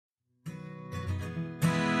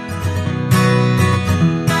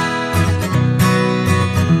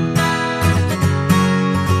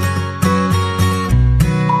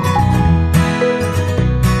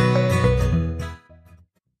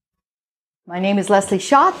My name is Lesley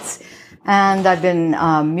Schatz, and I've been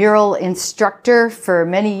a mural instructor for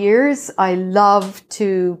many years. I love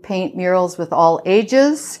to paint murals with all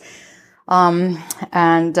ages. Number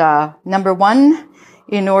one,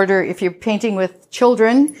 if you're painting with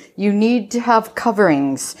children, you need to have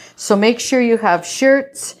coverings. So make sure you have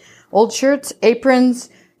shirts, old shirts, aprons.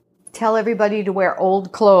 Tell everybody to wear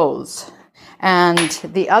old clothes. And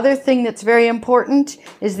the other thing that's very important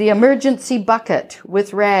is the emergency bucket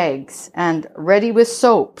with rags and ready with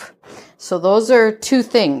soap. So those are two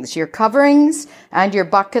things, your coverings and your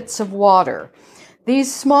buckets of water.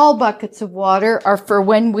 These small buckets of water are for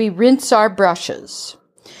when we rinse our brushes.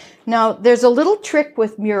 Now, there's a little trick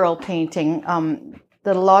with mural painting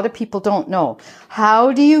that a lot of people don't know.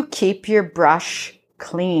 How do you keep your brush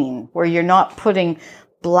clean where you're not putting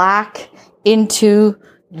black into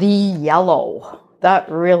the yellow? That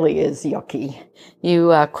really is yucky.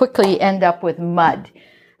 You quickly end up with mud.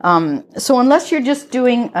 So unless you're just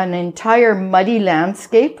doing an entire muddy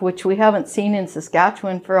landscape, which we haven't seen in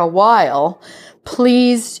Saskatchewan for a while,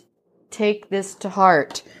 please take this to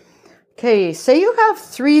heart. Okay, say you have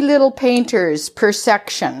 3 little painters per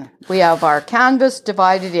section. We have our canvas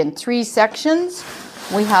divided in 3 sections.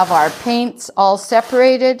 We have our paints all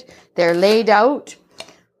separated. They're laid out.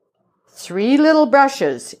 3 little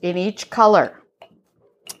brushes in each color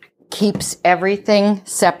keeps everything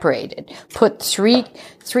separated. Put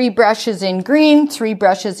three brushes in green, 3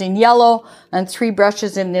 brushes in yellow, and 3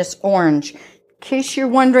 brushes in this orange. In case you're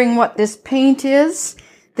wondering what this paint is,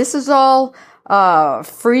 this is all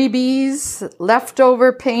freebies,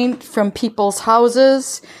 leftover paint from people's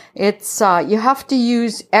houses. It's you have to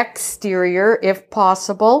use exterior, if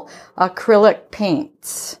possible, acrylic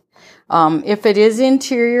paints. If it is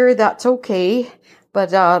interior, that's okay, but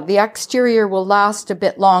the exterior will last a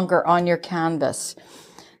bit longer on your canvas.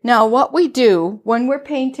 Now, what we do when we're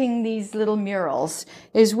painting these little murals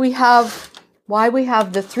is why we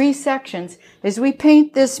have the 3 sections, is we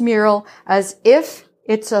paint this mural as if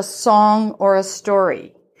it's a song or a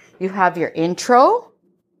story. You have your intro,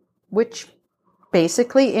 which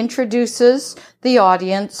basically introduces the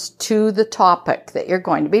audience to the topic that you're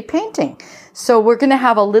going to be painting. So we're going to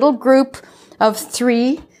have a little group of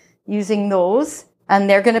 3 using those, and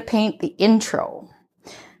they're going to paint the intro.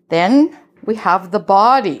 Then we have the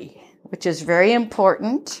body, which is very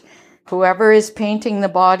important. Whoever is painting the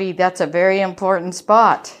body, that's a very important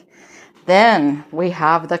spot. Then we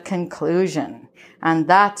have the conclusion, and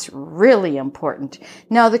that's really important.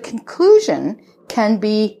 Now, the conclusion can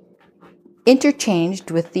be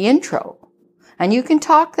interchanged with the intro, and you can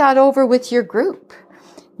talk that over with your group.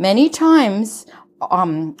 Many times,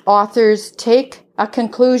 authors take a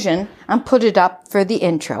conclusion and put it up for the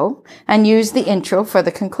intro and use the intro for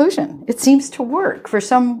the conclusion. It seems to work for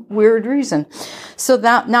some weird reason. So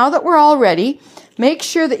that now that we're all ready, make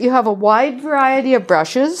sure that you have a wide variety of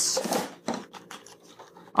brushes.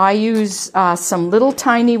 I use some little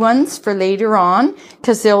tiny ones for later on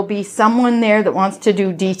because there'll be someone there that wants to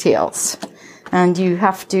do details and you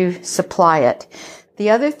have to supply it. The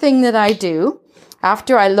other thing that I do,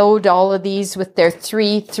 after I load all of these with their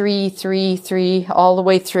 3, 3, 3, 3 all the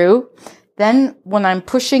way through, then when I'm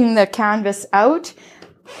pushing the canvas out,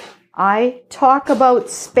 I talk about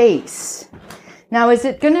space. Now, is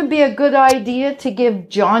it going to be a good idea to give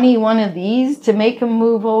Johnny one of these to make him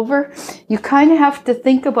move over? You kind of have to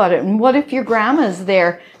think about it. And what if your grandma's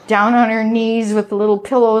there down on her knees with little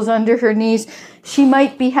pillows under her knees? She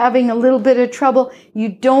might be having a little bit of trouble. You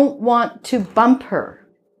don't want to bump her,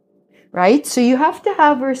 right? So you have to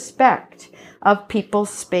have respect of people's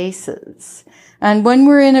spaces. And when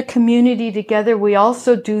we're in a community together, we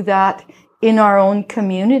also do that in our own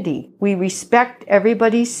community. We respect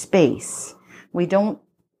everybody's space. We don't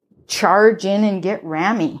charge in and get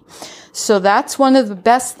rammy. So that's one of the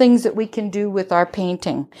best things that we can do with our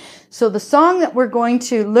painting. So the song that we're going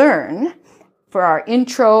to learn for our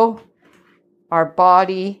intro, our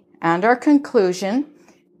body, and our conclusion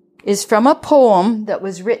is from a poem that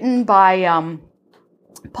was written by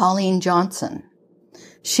Pauline Johnson.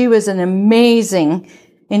 She was an amazing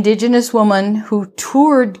Indigenous woman who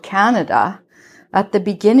toured Canada at the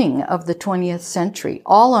beginning of the 20th century,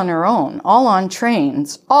 all on her own, all on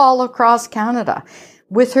trains, all across Canada,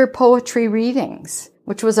 with her poetry readings,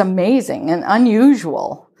 which was amazing and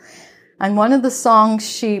unusual. And one of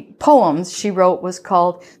the poems she wrote was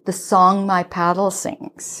called The Song My Paddle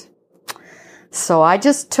Sings. So I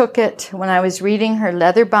just took it when I was reading her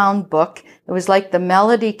leather-bound book. It was like the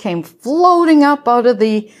melody came floating up out of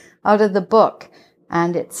the book.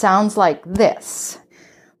 And it sounds like this.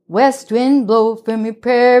 West wind blow from your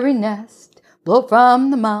prairie nest, Blow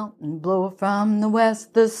from the mountain, blow from the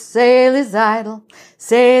west. The sail is idle,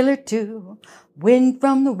 sailor too. Wind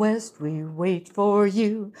from the west, we wait for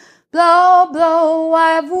you. Blow, blow,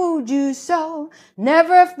 I have wooed you so.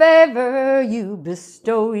 Never a favor you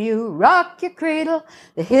bestow. You rock your cradle,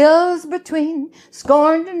 the hills between.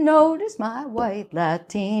 Scorn to notice my white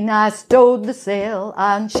lateen. I stowed the sail,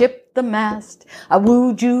 I unshipped the mast. I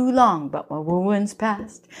wooed you long, but my wooing's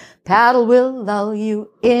past. Paddle will lull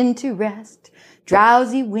you into rest.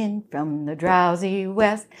 Drowsy wind from the drowsy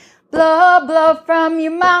west. Blow, blow from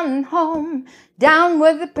your mountain home, down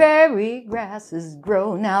where the prairie grasses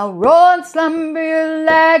grow. Now roll and slumber your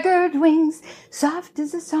laggard wings. Soft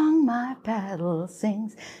is the song my paddle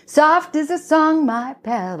sings. Soft is the song my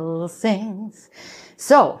paddle sings.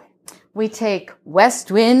 So, we take west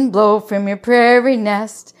wind, blow from your prairie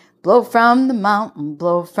nest. Blow from the mountain,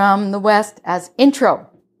 blow from the west as intro.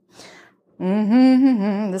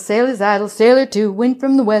 The sail is idle, sailor too. Wind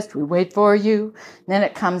from the west, we wait for you. Then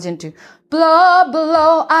it comes into blow,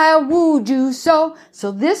 blow, I wooed you so.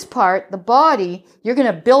 So this part, the body, you're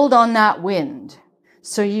going to build on that wind.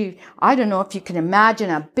 So I don't know if you can imagine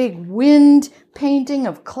a big wind painting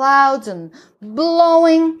of clouds and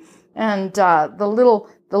blowing, and the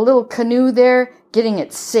little canoe there getting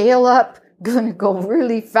its sail up, going to go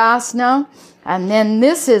really fast now. And then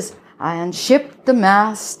this is, I unshipped the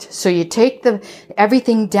mast. So you take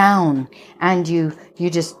everything down and you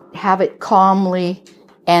just have it calmly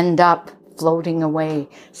end up floating away.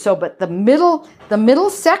 So, but the middle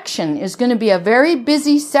section is going to be a very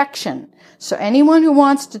busy section. So anyone who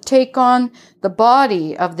wants to take on the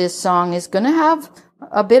body of this song is going to have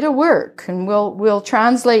a bit of work, and we'll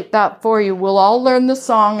translate that for you. We'll all learn the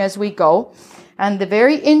song as we go. And the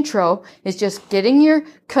very intro is just getting your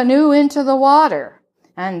canoe into the water.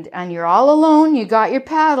 And you're all alone. You got your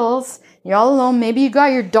paddles. You're all alone. Maybe you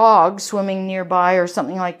got your dog swimming nearby or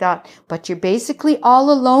something like that. But you're basically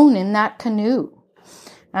all alone in that canoe.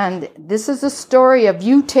 And this is a story of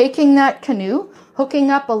you taking that canoe, hooking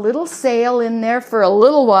up a little sail in there for a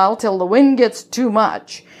little while till the wind gets too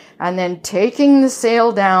much. And then taking the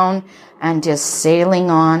sail down and just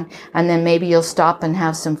sailing on. And then maybe you'll stop and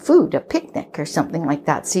have some food, a picnic or something like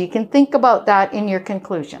that. So you can think about that in your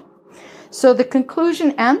conclusion. So the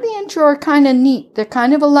conclusion and the intro are kind of neat. They're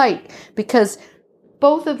kind of alike because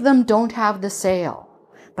both of them don't have the sail.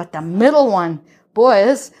 But the middle one, boy,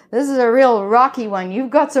 this is a real rocky one.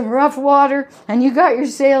 You've got some rough water and you got your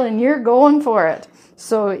sail and you're going for it.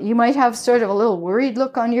 So you might have sort of a little worried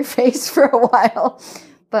look on your face for a while.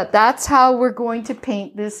 But that's how we're going to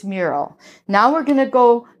paint this mural. Now we're going to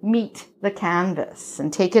go meet the canvas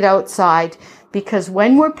and take it outside, because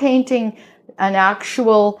when we're painting an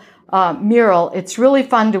actual mural, it's really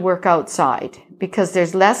fun to work outside because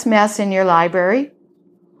there's less mess in your library.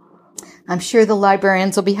 I'm sure the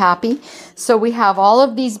librarians will be happy. So we have all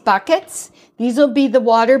of these buckets. These will be the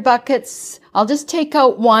water buckets. I'll just take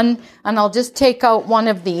out one, and I'll just take out one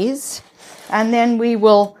of these. And then we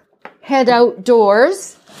will head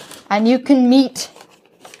outdoors, and you can meet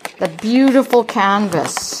the beautiful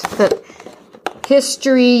canvas that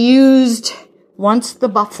history used once the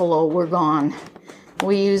buffalo were gone.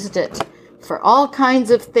 We used it for all kinds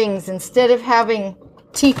of things. Instead of having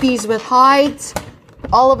teepees with hides,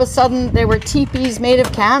 all of a sudden there were teepees made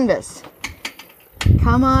of canvas.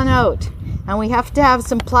 Come on out. And we have to have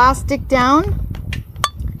some plastic down.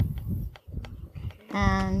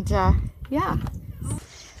 And yeah.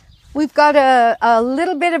 We've got a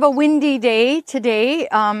little bit of a windy day today.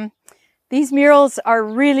 These murals are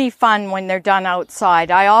really fun when they're done outside.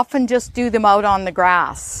 I often just do them out on the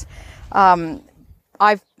grass.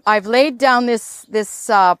 I've laid down this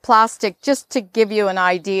plastic just to give you an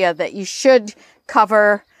idea that you should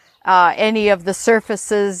cover any of the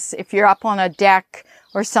surfaces if you're up on a deck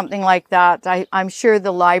or something like that. I'm sure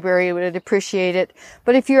the library would appreciate it.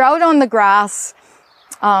 But if you're out on the grass,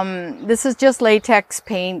 this is just latex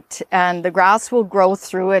paint, and the grass will grow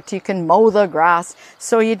through it. You can mow the grass,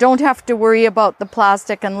 so you don't have to worry about the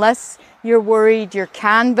plastic unless you're worried your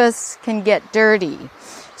canvas can get dirty.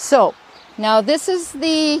 So now this is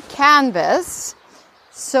the canvas.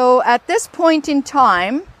 So at this point in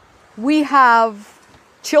time, we have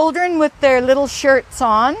children with their little shirts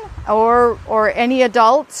on, or any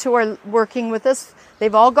adults who are working with us.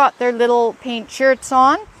 They've all got their little paint shirts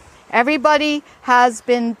on. Everybody has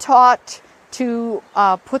been taught to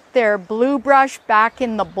put their blue brush back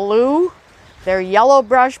in the blue, their yellow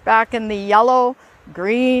brush back in the yellow,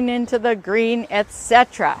 green into the green,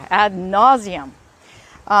 etc. ad nauseum.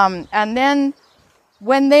 And then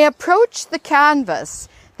when they approach the canvas,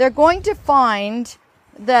 they're going to find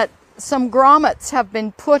that some grommets have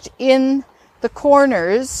been put in the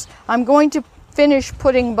corners. I'm going to finish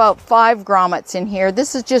putting about 5 grommets in here.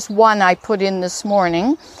 This is just one I put in this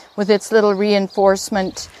morning with its little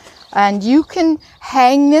reinforcement. And you can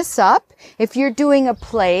hang this up if you're doing a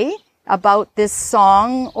play about this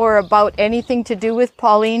song or about anything to do with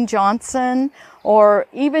Pauline Johnson, or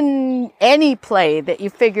even any play that you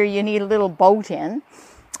figure you need a little boat in.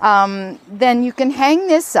 Then you can hang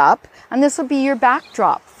this up, and this will be your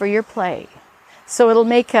backdrop for your play. So it'll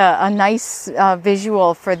make a nice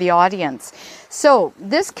visual for the audience. So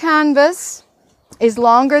this canvas is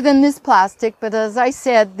longer than this plastic, but as I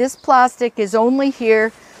said, this plastic is only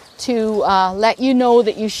here to let you know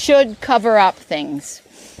that you should cover up things.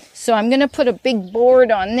 So I'm going to put a big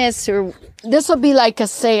board on this, or this will be like a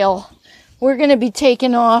sail. We're going to be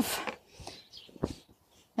taking off.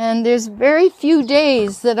 And there's very few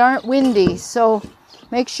days that aren't windy, so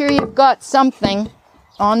make sure you've got something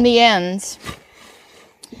on the ends.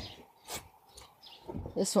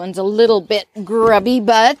 This one's a little bit grubby,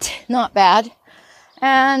 but not bad.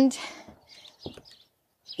 And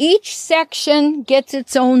each section gets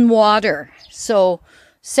its own water. So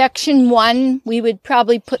section 1, we would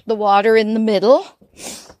probably put the water in the middle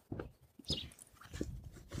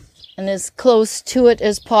and as close to it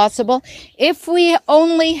as possible. If we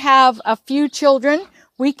only have a few children,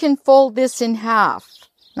 we can fold this in half.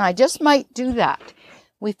 Now, I just might do that.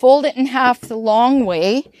 We fold it in half the long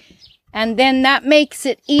way, and then that makes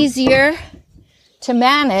it easier to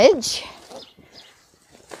manage,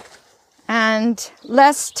 and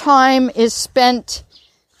less time is spent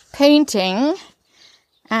painting,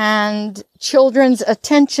 and children's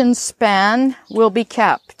attention span will be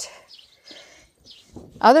kept.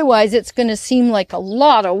 Otherwise, it's going to seem like a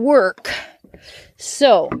lot of work.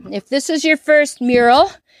 So, if this is your first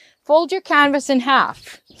mural, fold your canvas in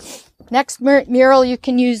half. Next mural, you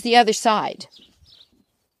can use the other side.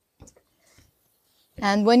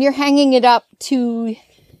 And when you're hanging it up to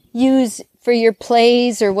use for your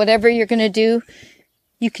plays or whatever you're going to do,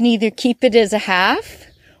 you can either keep it as a half,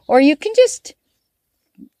 or you can just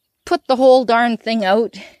put the whole darn thing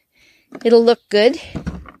out. It'll look good.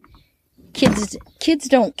 Kids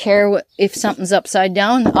don't care if something's upside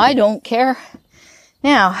down. I don't care.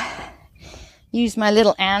 Now, use my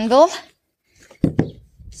little anvil.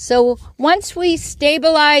 So once we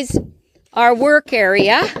stabilize our work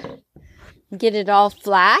area, get it all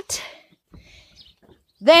flat,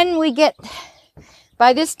 then we get,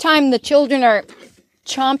 by this time the children are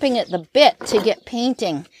chomping at the bit to get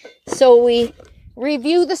painting. So we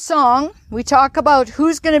review the song. We talk about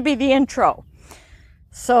who's going to be the intro.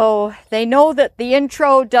 So they know that the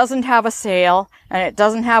intro doesn't have a sail and it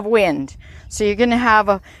doesn't have wind. So you're going to have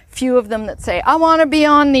a few of them that say, I want to be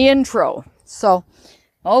on the intro. So,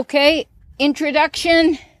 okay,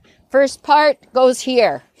 introduction, first part goes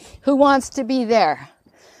here. Who wants to be there?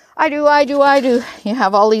 I do, I do, I do. You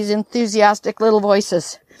have all these enthusiastic little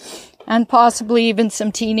voices, and possibly even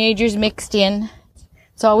some teenagers mixed in.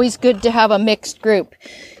 It's always good to have a mixed group.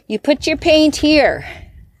 You put your paint here.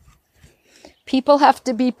 People have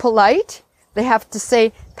to be polite. They have to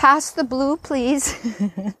say, pass the blue, please.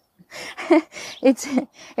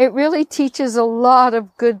 It really teaches a lot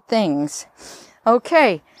of good things.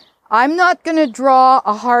 Okay, I'm not going to draw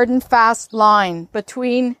a hard and fast line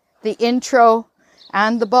between the intro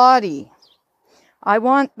and the body. I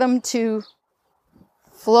want them to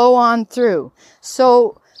flow on through.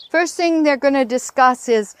 So first thing they're going to discuss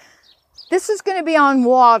is, this is going to be on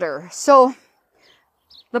water. So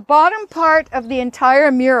the bottom part of the entire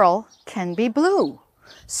mural can be blue.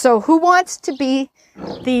 So who wants to be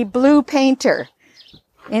the blue painter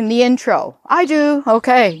in the intro? I do.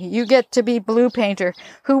 Okay, you get to be blue painter.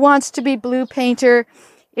 Who wants to be blue painter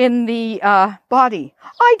in the body?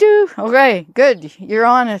 I do. Okay, good. You're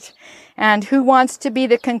on it. And who wants to be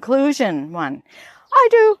the conclusion one? I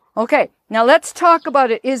do. Okay, now let's talk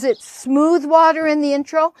about it. Is it smooth water in the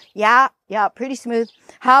intro? Yeah, pretty smooth.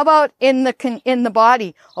 How about in the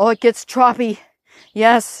body? Oh, it gets choppy.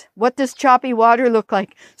 Yes. What does choppy water look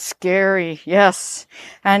like? Scary. Yes.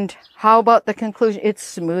 And how about the conclusion? It's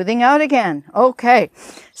smoothing out again. Okay.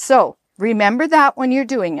 So remember that when you're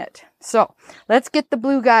doing it. So let's get the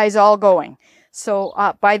blue guys all going. So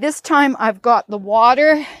by this time, I've got the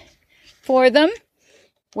water for them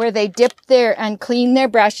where they dip there and clean their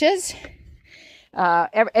brushes.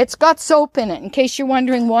 It's got soap in it, in case you're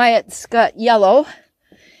wondering why it's got yellow.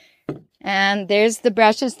 And there's the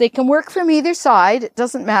brushes. They can work from either side. It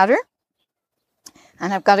doesn't matter.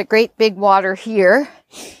 And I've got a great big water here.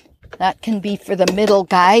 That can be for the middle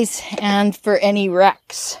guys and for any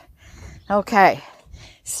wrecks. Okay.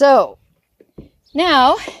 So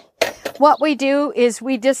now what we do is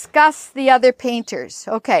we discuss the other painters.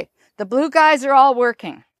 Okay, the blue guys are all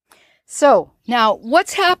working. So now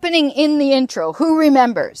what's happening in the intro? Who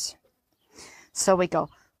remembers? So we go,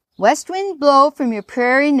 west wind blow from your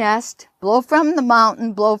prairie nest, blow from the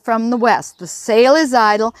mountain, blow from the west. The sail is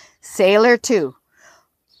idle, sailor too.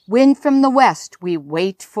 Wind from the west, we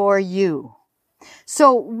wait for you.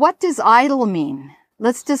 So what does idle mean?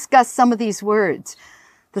 Let's discuss some of these words.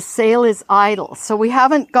 The sail is idle. So we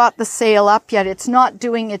haven't got the sail up yet. It's not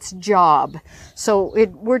doing its job. So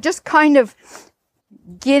we're just kind of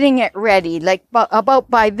getting it ready. Like about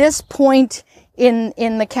by this point in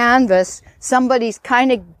the canvas, somebody's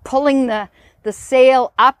kind of pulling the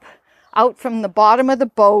sail up out from the bottom of the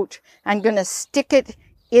boat and going to stick it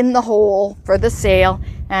in the hole for the sail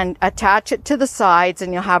and attach it to the sides,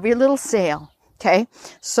 and you'll have your little sail. Okay,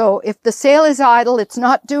 so if the sail is idle, it's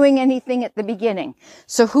not doing anything at the beginning.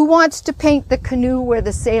 So who wants to paint the canoe where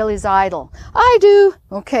the sail is idle? I do.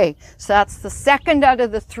 Okay, so that's the second out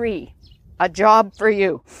of the 3. A job for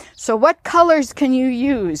you. So what colors can you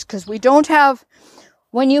use? Because we don't have,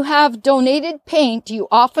 when you have donated paint, you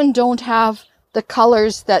often don't have the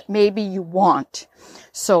colors that maybe you want.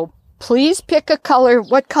 So please pick a color.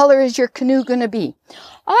 What color is your canoe going to be?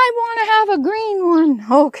 I want to have a green one.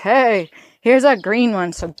 Okay. Here's a green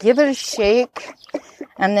one, so give it a shake.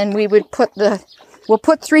 And then we would we'll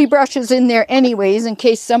put 3 brushes in there anyways, in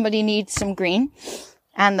case somebody needs some green.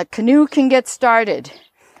 And the canoe can get started.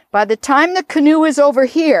 By the time the canoe is over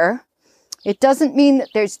here, it doesn't mean that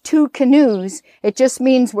there's 2 canoes. It just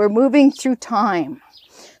means we're moving through time.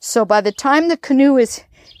 So by the time the canoe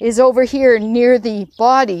is over here near the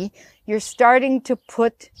body, you're starting to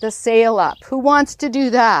put the sail up. Who wants to do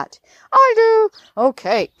that? I do.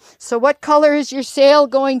 Okay. So what color is your sail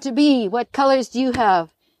going to be? What colors do you have?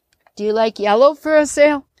 Do you like yellow for a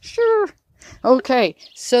sail? Sure. Okay.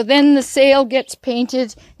 So then the sail gets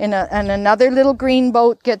painted and another little green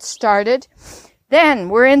boat gets started. Then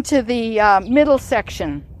we're into the middle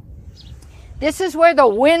section. This is where the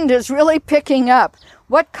wind is really picking up.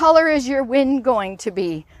 What color is your wind going to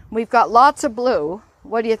be? We've got lots of blue.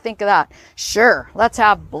 What do you think of that? Sure, let's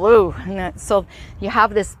have blue. And so you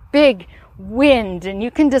have this big wind, and you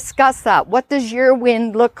can discuss that. What does your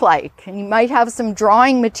wind look like? And you might have some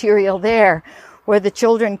drawing material there where the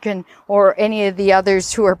children can, or any of the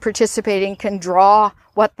others who are participating, can draw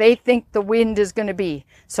what they think the wind is going to be.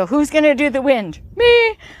 So who's going to do the wind?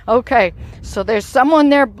 Me. Okay, so there's someone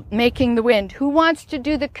there making the wind. Who wants to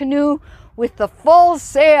do the canoe with the full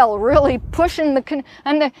sail, really pushing the canoe,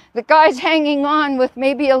 and the guy's hanging on with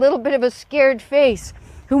maybe a little bit of a scared face?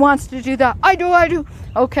 Who wants to do that? I do.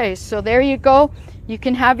 Okay, so there you go. You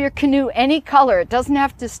can have your canoe any color. It doesn't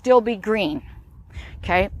have to still be green.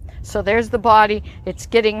 Okay, so there's the body. It's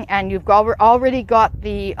getting, and you've already got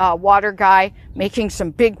the water guy making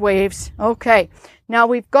some big waves. Okay, now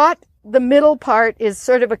we've got the middle part is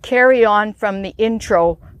sort of a carry-on from the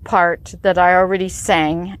intro part that I already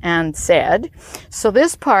sang and said. So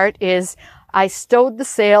this part is, I stowed the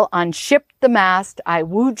sail, unshipped the mast, I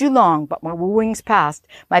wooed you long, but my wooing's past.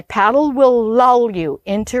 My paddle will lull you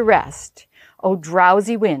into rest, oh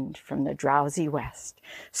drowsy wind from the drowsy west.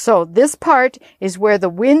 So this part is where the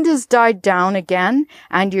wind has died down again,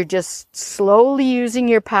 and you're just slowly using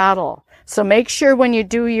your paddle. So make sure when you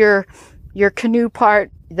do your canoe part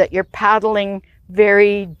that you're paddling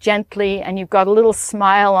very gently, and you've got a little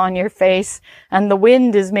smile on your face, and the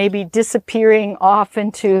wind is maybe disappearing off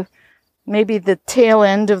into, maybe the tail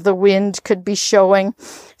end of the wind could be showing.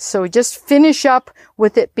 So just finish up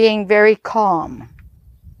with it being very calm.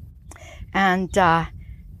 And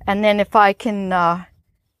then if I can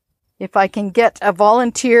get a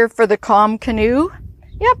volunteer for the calm canoe.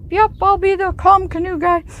 Yep, I'll be the calm canoe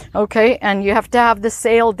guy. Okay, and you have to have the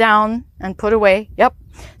sail down and put away. Yep.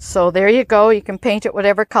 So there you go. You can paint it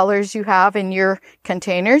whatever colors you have in your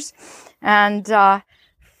containers. And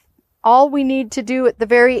all we need to do at the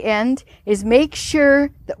very end is make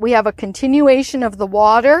sure that we have a continuation of the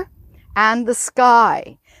water and the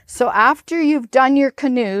sky. So after you've done your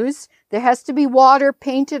canoes, there has to be water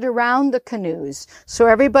painted around the canoes. So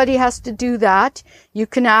everybody has to do that. You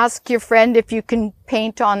can ask your friend if you can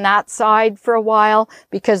paint on that side for a while,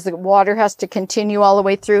 because the water has to continue all the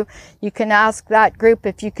way through. You can ask that group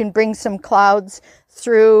if you can bring some clouds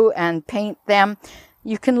through and paint them.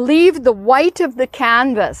 You can leave the white of the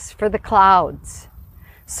canvas for the clouds.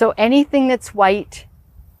 So anything that's white,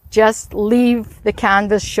 just leave the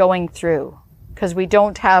canvas showing through. Because we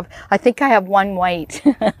don't have, I think I have one white.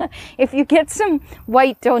 If you get some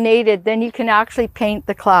white donated, then you can actually paint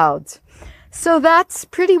the clouds. So that's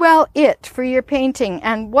pretty well it for your painting.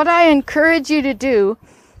 And what I encourage you to do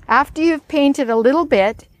After you've painted a little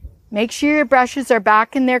bit, make sure your brushes are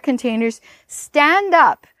back in their containers. Stand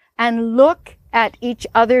up and look at each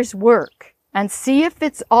other's work and see if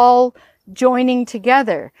it's all joining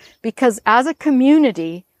together. Because as a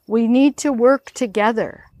community, we need to work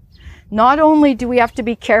together. Not only do we have to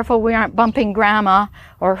be careful we aren't bumping Grandma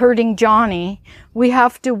or hurting Johnny, we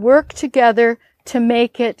have to work together to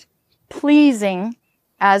make it pleasing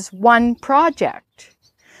as one project.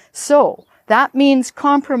 So that means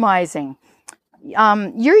compromising.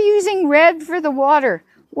 You're using red for the water.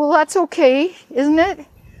 Well, that's okay, isn't it?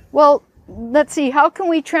 Well, let's see. How can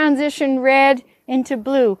we transition red into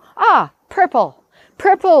blue? Purple.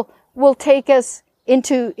 Purple will take us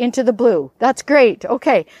into the blue. That's great.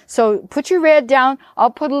 Okay. So put your red down.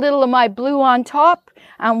 I'll put a little of my blue on top,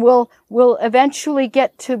 and we'll eventually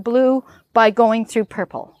get to blue by going through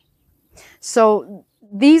purple. So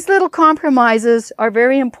these little compromises are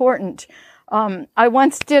very important. I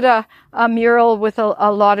once did a mural with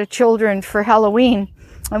a lot of children for Halloween.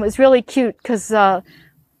 It was really cute because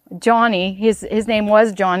Johnny, his name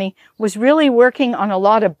was Johnny, was really working on a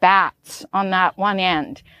lot of bats on that one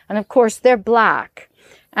end. And of course, they're black.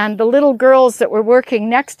 And the little girls that were working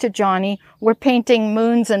next to Johnny were painting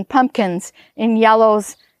moons and pumpkins in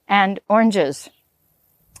yellows and oranges.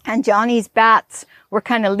 And Johnny's bats were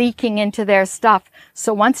kind of leaking into their stuff.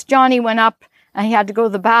 So once Johnny went up and he had to go to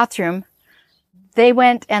the bathroom, they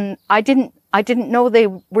went, and I didn't know they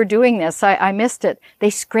were doing this. I missed it. They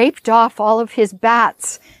scraped off all of his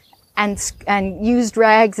bats and used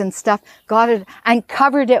rags and stuff, got it and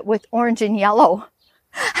covered it with orange and yellow.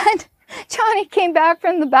 And Johnny came back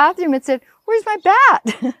from the bathroom and said, "Where's my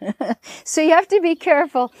bat?" So you have to be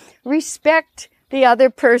careful. Respect the other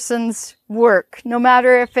person's work, no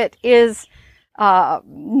matter if it is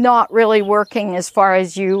not really working as far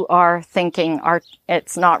as you are thinking.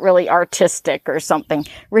 It's not really artistic or something.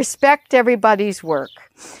 Respect everybody's work.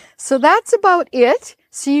 So that's about it.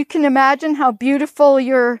 So you can imagine how beautiful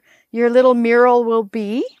your little mural will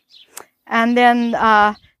be. And then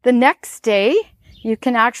the next day, you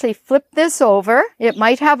can actually flip this over. It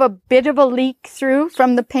might have a bit of a leak through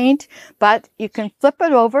from the paint, but you can flip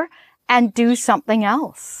it over and do something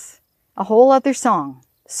else. A whole other song.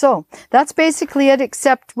 So that's basically it,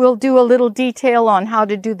 except we'll do a little detail on how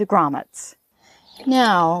to do the grommets.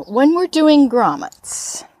 Now, when we're doing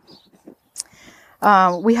grommets,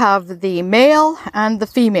 we have the male and the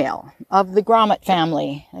female of the grommet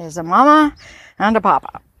family. There's a mama and a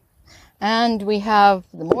papa. And we have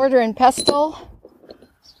the mortar and pestle.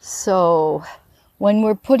 So when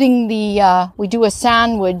we're putting we do a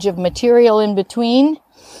sandwich of material in between.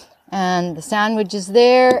 And the sandwich is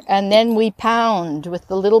there, and then we pound with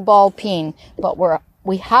the little ball peen. But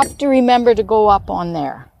we have to remember to go up on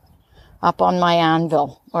there, up on my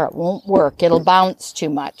anvil, or it won't work. It'll bounce too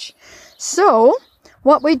much. So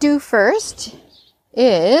what we do first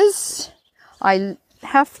is I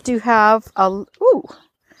have to have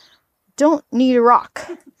don't need a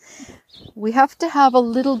rock. We have to have a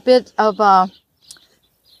little bit of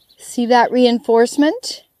see that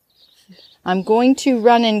reinforcement? I'm going to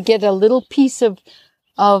run and get a little piece of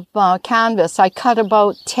canvas. I cut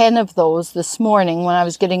about 10 of those this morning when I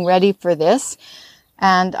was getting ready for this.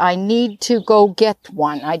 And I need to go get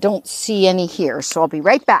one. I don't see any here, so I'll be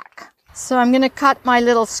right back. So I'm going to cut my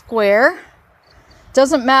little square.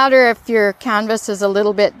 Doesn't matter if your canvas is a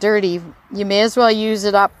little bit dirty. You may as well use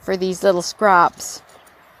it up for these little scraps.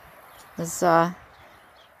 Because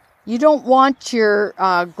you don't want your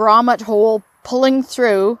grommet hole pulling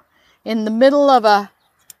through in the middle of a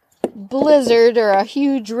blizzard or a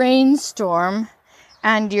huge rainstorm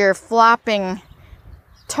and your flapping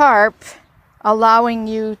tarp allowing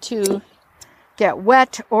you to get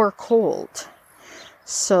wet or cold.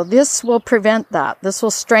 So this will prevent that. This will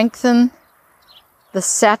strengthen the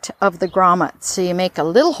set of the grommet. So you make a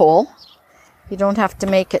little hole. You don't have to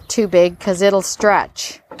make it too big because it'll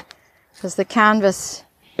stretch. Because the canvas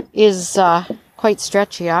is quite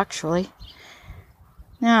stretchy actually.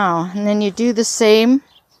 Now, and then you do the same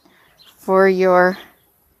for your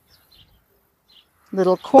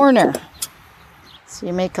little corner. So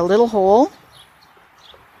you make a little hole.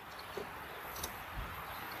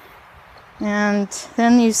 And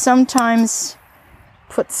then you sometimes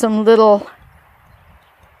put some little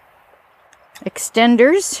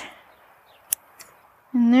extenders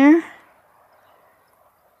in there.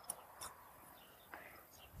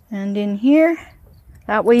 And in here.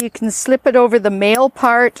 That way you can slip it over the male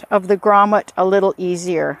part of the grommet a little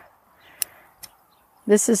easier.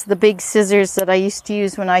 This is the big scissors that I used to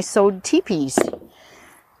use when I sewed teepees.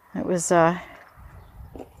 It was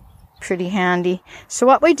pretty handy. So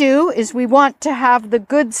what we do is we want to have the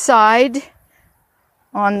good side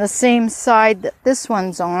on the same side that this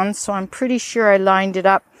one's on. So I'm pretty sure I lined it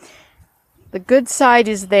up. The good side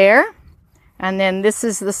is there. And then this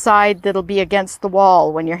is the side that'll be against the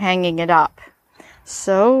wall when you're hanging it up.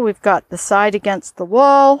 So we've got the side against the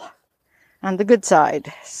wall and the good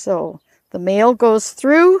side. So the male goes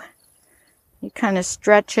through. You kind of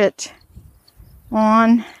stretch it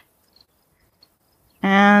on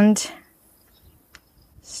and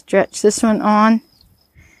stretch this one on.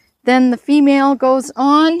 Then the female goes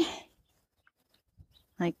on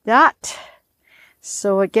like that.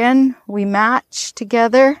 So again, we match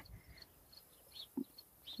together.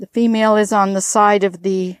 The female is on the side of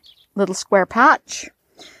the little square patch.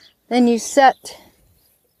 Then you set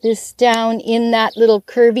this down in that little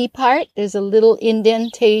curvy part. There's a little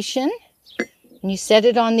indentation. And you set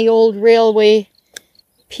it on the old railway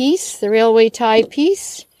piece, the railway tie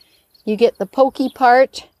piece. You get the pokey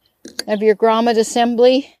part of your grommet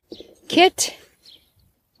assembly kit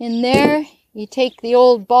in there. You take the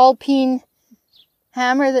old ball peen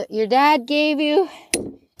hammer that your dad gave you,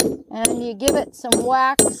 and you give it some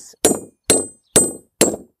wax,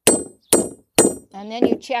 and then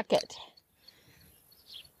you check it.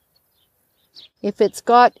 If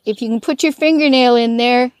you can put your fingernail in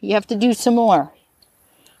there, you have to do some more.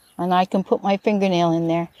 And I can put my fingernail in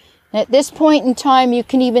there. And at this point in time, you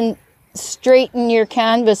can even straighten your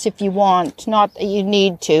canvas if you want. Not that you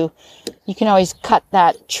need to. You can always cut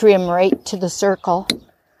that trim right to the circle.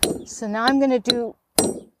 So now I'm going to do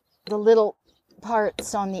the little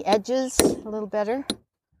parts on the edges a little better.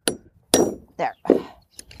 There.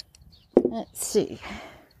 Let's see.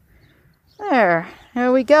 There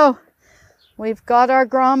we go. We've got our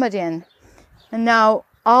grommet in. And now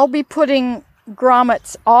I'll be putting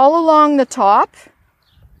grommets all along the top.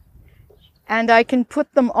 And I can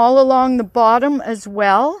put them all along the bottom as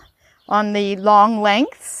well on the long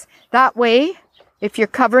lengths. That way, if you're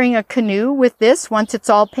covering a canoe with this, once it's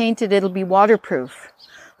all painted, it'll be waterproof,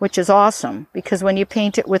 which is awesome. Because when you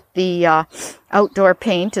paint it with the outdoor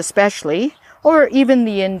paint especially, or even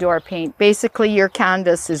the indoor paint, basically your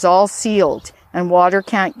canvas is all sealed and water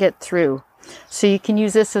can't get through. So you can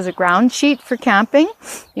use this as a ground sheet for camping.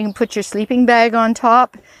 You can put your sleeping bag on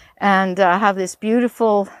top and have this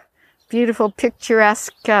beautiful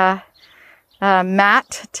picturesque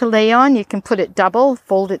mat to lay on. You can put it double,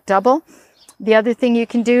 fold it double. The other thing you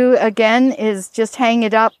can do again is just hang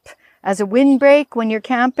it up as a windbreak when you're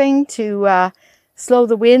camping to slow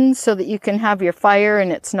the wind so that you can have your fire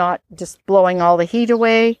and it's not just blowing all the heat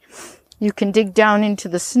away. You can dig down into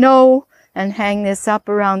the snow and hang this up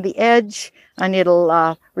around the edge, and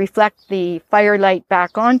it'll reflect the firelight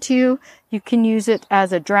back onto you. You can use it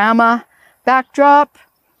as a drama backdrop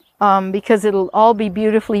because it'll all be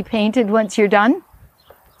beautifully painted once you're done,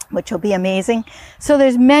 which will be amazing. So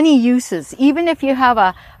there's many uses. Even if you have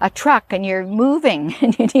a truck and you're moving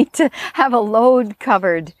and you need to have a load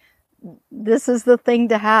covered, this is the thing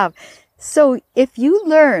to have. So if you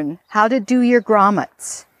learn how to do your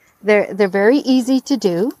grommets, they're very easy to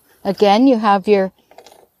do. Again, you have your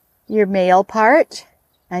male part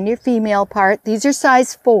and your female part. These are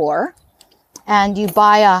size 4. And you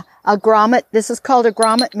buy a grommet. This is called a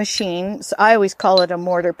grommet machine. So I always call it a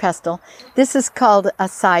mortar pestle. This is called a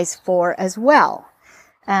size 4 as well.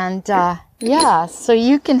 And yeah, so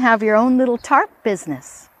you can have your own little tarp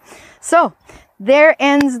business. So there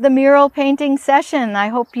ends the mural painting session. I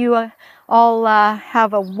hope you all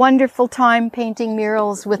have a wonderful time painting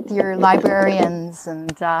murals with your librarians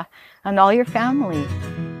and all your family.